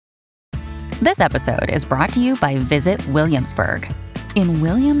This episode is brought to you by Visit Williamsburg. In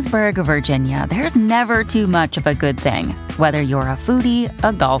Williamsburg, Virginia, there's never too much of a good thing. Whether you're a foodie,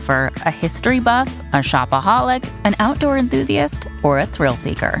 a golfer, a history buff, a shopaholic, an outdoor enthusiast, or a thrill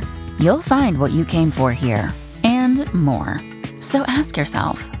seeker, you'll find what you came for here and more. So ask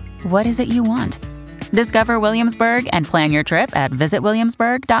yourself, what is it you want? Discover Williamsburg and plan your trip at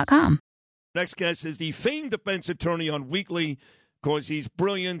visitwilliamsburg.com. Next guest is the famed defense attorney on Weekly, because he's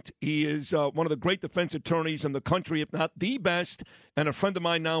brilliant. He is one of the great defense attorneys in the country, if not the best, and a friend of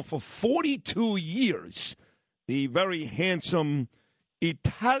mine now for 42 years. The very handsome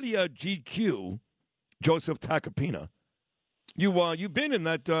Italia GQ, Joseph Tacopina. You've been in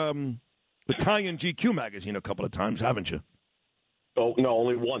that Italian GQ magazine a couple of times, haven't you? Oh, no,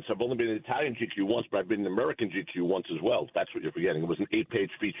 only once. I've only been in Italian GQ once, but I've been in American GQ once as well. That's what you're forgetting. It was an 8-page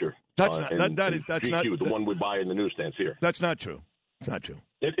feature. That's not GQ, the one we buy in the newsstands here. That's not true. It's not true.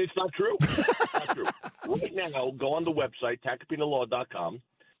 It's not true. It's not true. Right now, go on the website, tacopinalaw.com,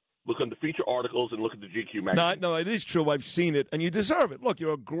 look on the feature articles, and look at the GQ magazine. No, it is true. I've seen it, and you deserve it. Look,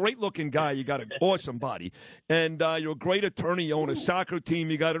 you're a great-looking guy. You got an awesome body, and you're a great attorney. You own a soccer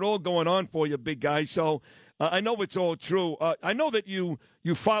team. You got it all going on for you, big guy. So I know it's all true. I know that you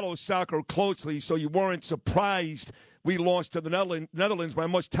follow soccer closely, so you weren't surprised we lost to the Netherlands. But I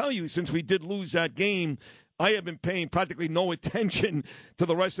must tell you, since we did lose that game, I have been paying practically no attention to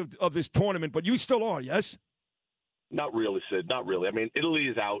the rest of this tournament. But you still are, yes? Not really, Sid. Not really. I mean, Italy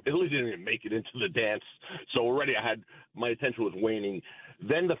is out. Italy didn't even make it into the dance. So already my attention was waning.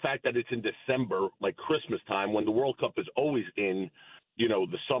 Then the fact that it's in December, like Christmas time, when the World Cup is always in,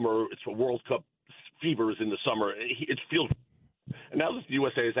 the summer. It's a World Cup fever is in the summer. It feels. And now that the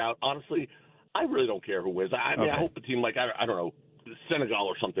USA is out, honestly, I really don't care who wins. I hope a team like, I don't know, Senegal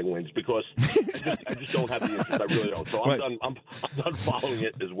or something wins, because I just don't have the interest. I really don't. So I'm done. I'm done following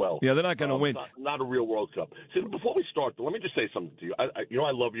it as well. Yeah, they're not going to win. Not a real World Cup. So before we start, let me just say something to you.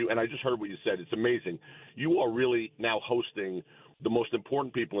 I love you, and I just heard what you said. It's amazing. You are really now hosting the most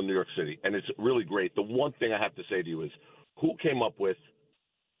important people in New York City, and it's really great. The one thing I have to say to you is, who came up with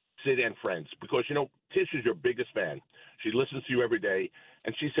Sid and Friends? Because Tish is your biggest fan. She listens to you every day,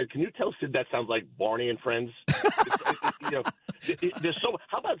 and she said, "Can you tell Sid that sounds like Barney and Friends?" There's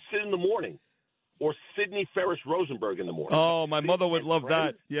how about Sid in the morning, or Sidney Ferris Rosenberg in the morning? Oh, my mother would love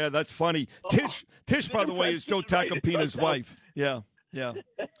that. Yeah, that's funny. Tish, by the way, is Joe Tacopina's wife. Yeah.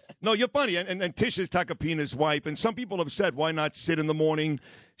 No, you're funny, and Tish is Tacopina's wife. And some people have said, "Why not Sid in the morning,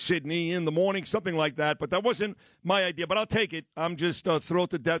 Sydney in the morning," something like that. But that wasn't my idea. But I'll take it. I'm just thrilled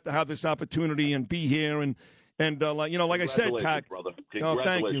to death to have this opportunity and be here and. Like I said, Tac. Oh,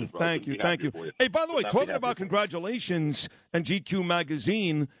 thank you. Hey, by the way, talking about congratulations and GQ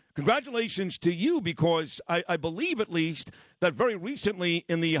magazine, congratulations to you, because I believe at least that very recently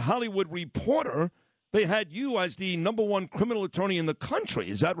in the Hollywood Reporter, they had you as the #1 criminal attorney in the country.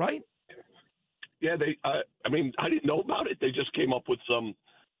 Is that right? Yeah, I didn't know about it. They just came up with some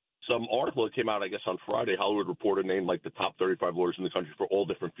article that came out, I guess, on Friday. Hollywood Reporter named like the top 35 lawyers in the country for all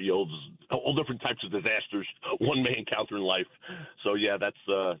different fields, all different types of disasters one may encounter in life. So yeah, that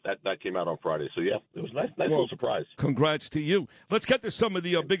came out on Friday. So yeah, it was a nice little surprise. Congrats to you. Let's get to some of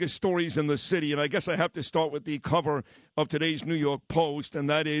the biggest stories in the city, and I guess I have to start with the cover of today's New York Post, and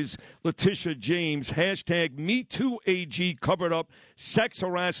that is Letitia James, #MeTooAG covered up sex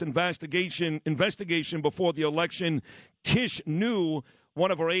harassment investigation before the election. Tish knew one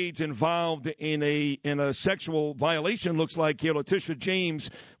of her aides involved in a sexual violation, looks like here. Letitia James,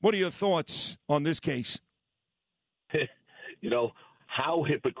 what are your thoughts on this case? How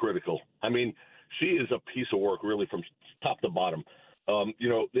hypocritical. I mean, she is a piece of work, really, from top to bottom.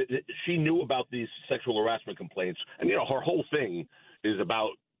 She knew about these sexual harassment complaints, and her whole thing is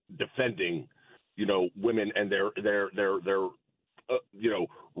about defending, women and their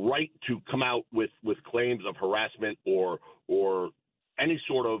right to come out with claims of harassment or any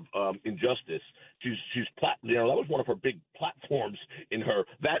sort of injustice. That was one of her big platforms in her,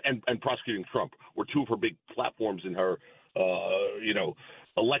 that and prosecuting Trump were two of her big platforms in her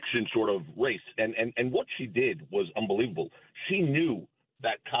election sort of race. And what she did was unbelievable. She knew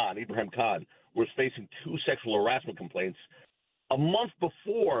that Ibrahim Khan, was facing 2 sexual harassment complaints a month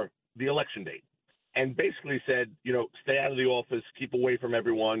before the election date, and basically said, stay out of the office, keep away from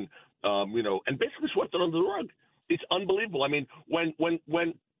everyone, and basically swept it under the rug. It's unbelievable. I mean, when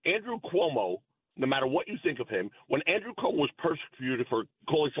Andrew Cuomo, no matter what you think of him, when Andrew Cuomo was persecuted for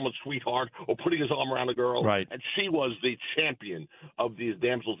calling someone sweetheart or putting his arm around a girl, right, and she was the champion of these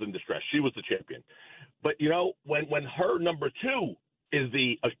damsels in distress. She was the champion. But, when her number 2 is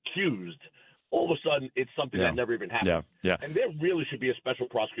the accused, all of a sudden it's something that never even happened. Yeah. And there really should be a special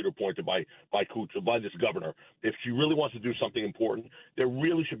prosecutor appointed by this governor. If she really wants to do something important, there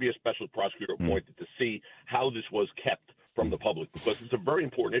really should be a special prosecutor appointed to see how this was kept from the public, because it's a very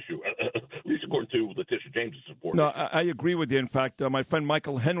important issue, at least according to Letitia James, it's important. No, I agree with you. In fact, my friend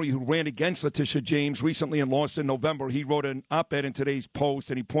Michael Henry, who ran against Letitia James recently and lost in November, he wrote an op-ed in today's Post,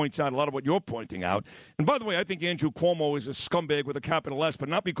 and he points out a lot of what you're pointing out. And by the way, I think Andrew Cuomo is a scumbag with a capital S, but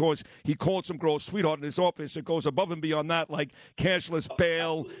not because he called some girl sweetheart in his office. It goes above and beyond that, like cashless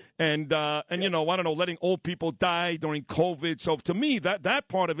bail and you know, I don't know, letting old people die during COVID. So to me, that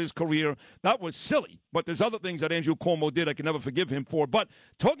part of his career, that was silly. But there's other things that Andrew Cuomo did I can never forgive him for. But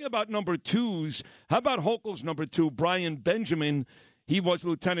talking about number twos, how about Hochul's number two, Brian Benjamin? He was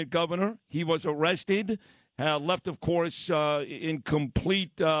lieutenant governor. He was arrested, left, of course, in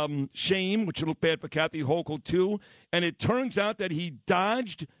complete shame, which looked bad for Kathy Hochul, too. And it turns out that he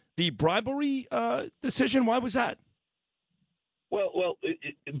dodged the bribery decision. Why was that? Well,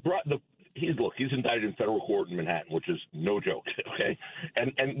 he's indicted in federal court in Manhattan, which is no joke. Okay,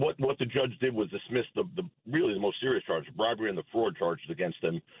 and what the judge did was dismiss the really the most serious charge, bribery and the fraud charges against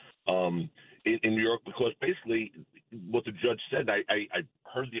him in New York, because basically what the judge said, I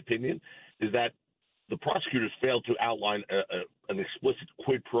heard the opinion, is that the prosecutors failed to outline an explicit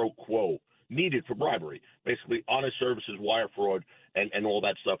quid pro quo needed for bribery, basically honest services, wire fraud, and all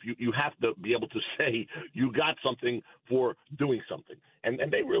that stuff. You have to be able to say you got something for doing something. And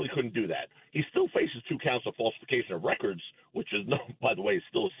they really couldn't do that. He still faces 2 counts of falsification of records, which is, by the way, is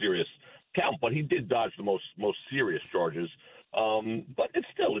still a serious count, but he did dodge the most serious charges. But he's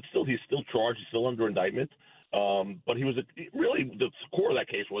still charged. He's still under indictment. But he was really the core of that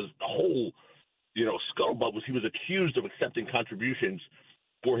case was the whole, scuttlebutt was he was accused of accepting contributions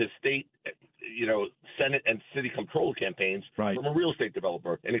for his state, Senate and city comptroller campaigns from a real estate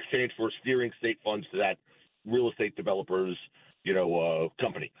developer in exchange for steering state funds to that real estate developer's,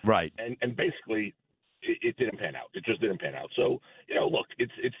 company. Right. And basically, it didn't pan out. It just didn't pan out. So, look,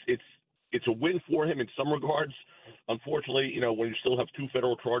 it's a win for him in some regards. Unfortunately, when you still have 2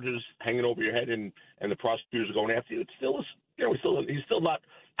 federal charges hanging over your head and the prosecutors are going after you, it's still he's still not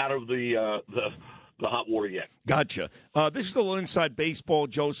out of the hot water yet. Gotcha. This is a little inside baseball,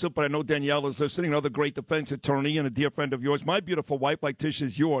 Joseph, but I know Danielle is listening, another great defense attorney and a dear friend of yours. My beautiful wife, like Tish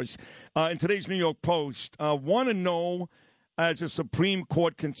is yours. In today's New York Post, want to know, as the Supreme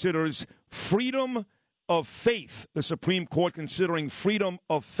Court considers freedom of faith, the Supreme Court considering freedom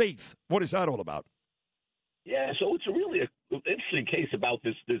of faith. What is that all about? Yeah, so it's a really interesting case about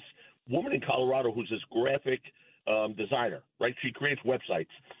this woman in Colorado who's this graphic designer, right? She creates websites.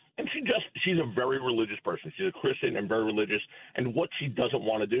 And she's a very religious person. She's a Christian and very religious. And what she doesn't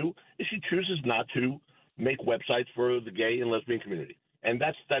want to do is she chooses not to make websites for the gay and lesbian community. And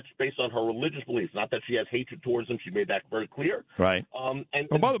that's based on her religious beliefs. Not that she has hatred towards them. She made that very clear. Right.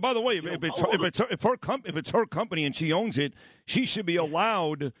 By the way, if it's her company and she owns it, she should be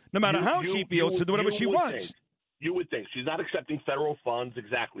allowed, no matter how she feels, to do whatever she wants. You would think she's not accepting federal funds.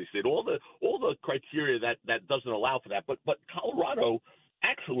 Exactly, Sid. All the criteria that doesn't allow for that. But Colorado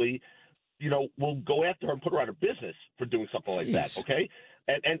actually, will go after her and put her out of business for doing something like that, okay?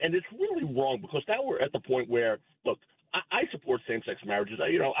 And it's really wrong, because now we're at the point where, look, I support same-sex marriages.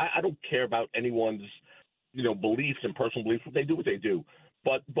 I don't care about anyone's, beliefs and personal beliefs. They do what they do.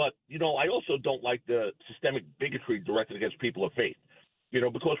 But I also don't like the systemic bigotry directed against people of faith.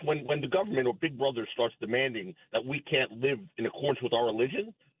 Because when the government or Big Brother starts demanding that we can't live in accordance with our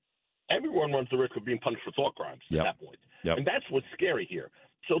religion, everyone runs the risk of being punished for thought crimes at that point. Yep. And that's what's scary here.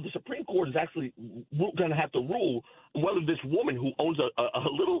 So the Supreme Court is actually going to have to rule whether this woman who owns a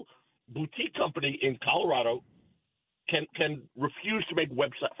little boutique company in Colorado can refuse to make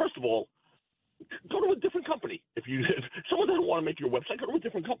websites. First of all, go to a different company. If someone doesn't want to make your website, go to a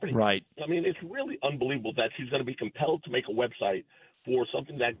different company. Right. I mean, it's really unbelievable that she's going to be compelled to make a website for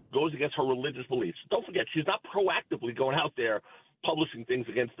something that goes against her religious beliefs. Don't forget, she's not proactively going out there publishing things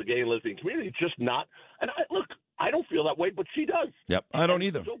against the gay and lesbian community. It's just not. And I don't feel that way, but she does. Yep, I don't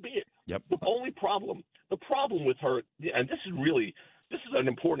either. So be it. Yep. The problem with her, and this is an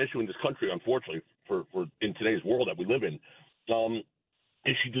important issue in this country, unfortunately, for in today's world that we live in.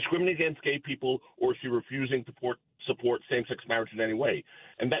 Is she discriminating against gay people, or is she refusing to support same-sex marriage in any way?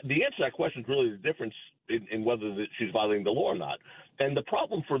 And the answer to that question is really the difference in whether she's violating the law or not. And the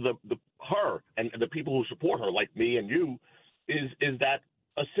problem for her and the people who support her, like me and you, is that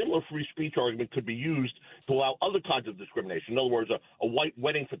a similar free speech argument could be used to allow other kinds of discrimination. In other words, a white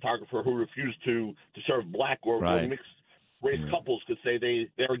wedding photographer who refused to serve black or mixed race couples could say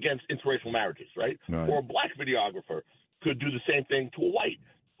they're against interracial marriages, right? Or a black videographer could do the same thing to a white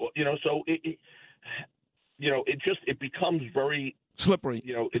So it becomes very slippery.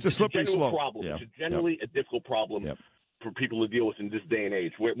 It's a slippery slope. Problem. Yeah. It's generally a difficult problem for people to deal with in this day and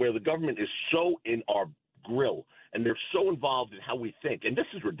age, where the government is so in our grill and they're so involved in how we think. And this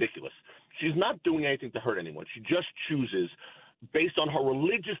is ridiculous. She's not doing anything to hurt anyone. She just chooses based on her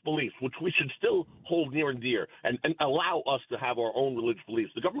religious beliefs, which we should still hold near and dear and allow us to have our own religious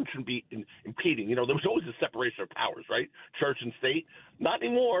beliefs. The government shouldn't be impeding. There was always a separation of powers, right? Church and state. Not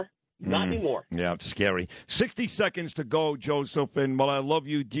anymore. Not anymore. Yeah, it's scary. 60 seconds to go, Joseph. And while I love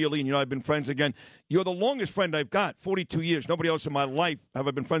you dearly, and I've been friends again, you're the longest friend I've got, 42 years. Nobody else in my life have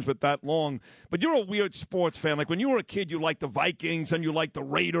I been friends with that long. But you're a weird sports fan. Like when you were a kid, you liked the Vikings, and you liked the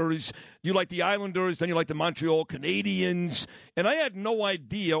Raiders, you liked the Islanders, then you liked the Montreal Canadiens. And I had no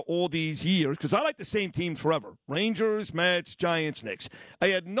idea all these years, because I like the same teams forever. Rangers, Mets, Giants, Knicks. I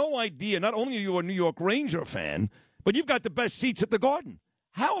had no idea, not only are you a New York Ranger fan, but you've got the best seats at the Garden.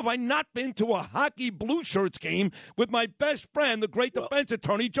 How have I not been to a hockey Blue Shirts game with my best friend, the great defense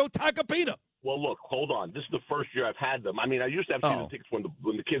attorney, Joe Tacopina? Well, look, hold on. This is the first year I've had them. I mean, I used to have season tickets when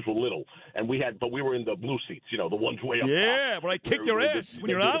the kids were little, and but we were in the blue seats, the ones way up top. Yeah, but I kick your ass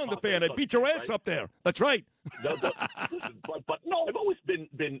when you're an Islander fan. I beat your ass up there. That's right. Listen, but no, I've always been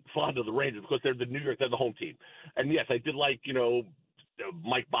fond of the Rangers because they're they're the home team. And yes, I did like,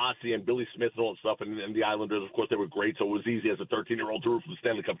 Mike Bossy and Billy Smith and all that stuff, and the Islanders, of course, they were great, so it was easy as a 13-year-old to root for the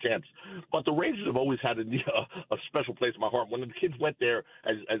Stanley Cup champs. But the Rangers have always had a special place in my heart. When the kids went there,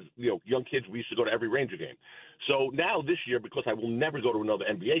 as young kids, we used to go to every Ranger game. So now this year, because I will never go to another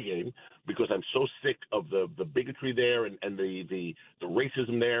NBA game, because I'm so sick of the bigotry there and the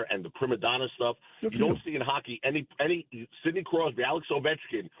racism there and the prima donna stuff, you don't see in hockey any Sidney Crosby, Alex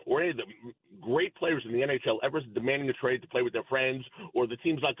Ovechkin, or any of the great players in the NHL ever demanding a trade to play with their friends, or the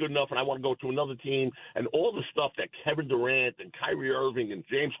team's not good enough and I want to go to another team, and all the stuff that Kevin Durant and Kyrie Irving and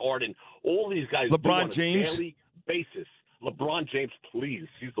James Harden, all these guys do on a daily basis. LeBron James, please,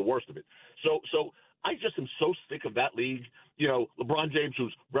 he's the worst of it. So I just am so sick of that league. LeBron James,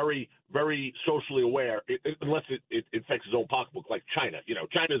 who's very, very socially aware, unless it affects his own pocketbook, like China.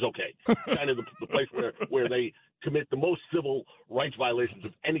 China's okay. China's the place where they commit the most civil rights violations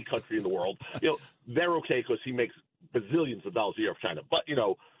of any country in the world. They're okay because he makes bazillions of dollars a year of China. But,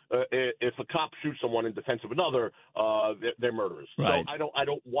 if a cop shoots someone in defense of another, they're murderers. Right. So I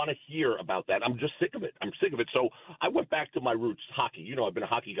don't want to hear about that. I'm just sick of it. So I went back to my roots, hockey. I've been a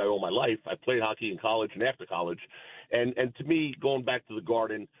hockey guy all my life. I played hockey in college and after college. And to me, going back to the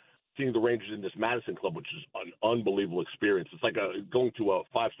Garden, seeing the Rangers in this Madison Club, which is an unbelievable experience. It's like going to a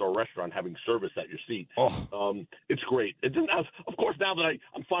five-star restaurant, having service at your seat. It's great. Of course, now that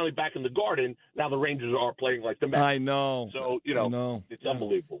I'm finally back in the Garden, now the Rangers are playing like the Mets. I know. So, it's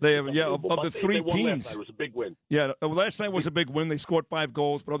unbelievable. They have, of the three they teams. Last night. It was a big win. Yeah, last night was a big win. They scored 5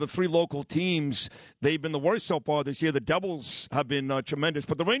 goals. But of the 3 local teams, they've been the worst so far this year. The Devils have been tremendous.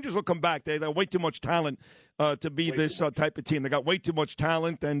 But the Rangers will come back. They have way too much talent to be this type of team. They got way too much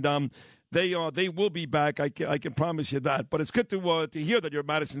talent, and they will be back. I can promise you that. But it's good to hear that you're at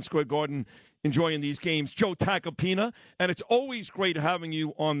Madison Square Garden enjoying these games. Joe Tacopina, and it's always great having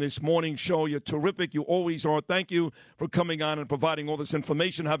you on this morning show. You're terrific. You always are. Thank you for coming on and providing all this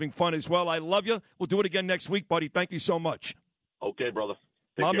information, having fun as well. I love you. We'll do it again next week, buddy. Thank you so much. Okay, brother.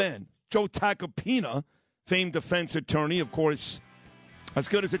 Take My care. man, Joe Tacopina, famed defense attorney, of course, as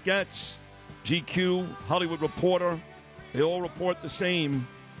good as it gets. GQ, Hollywood Reporter, they all report the same.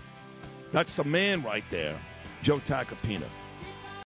 That's the man right there, Joe Tacopina.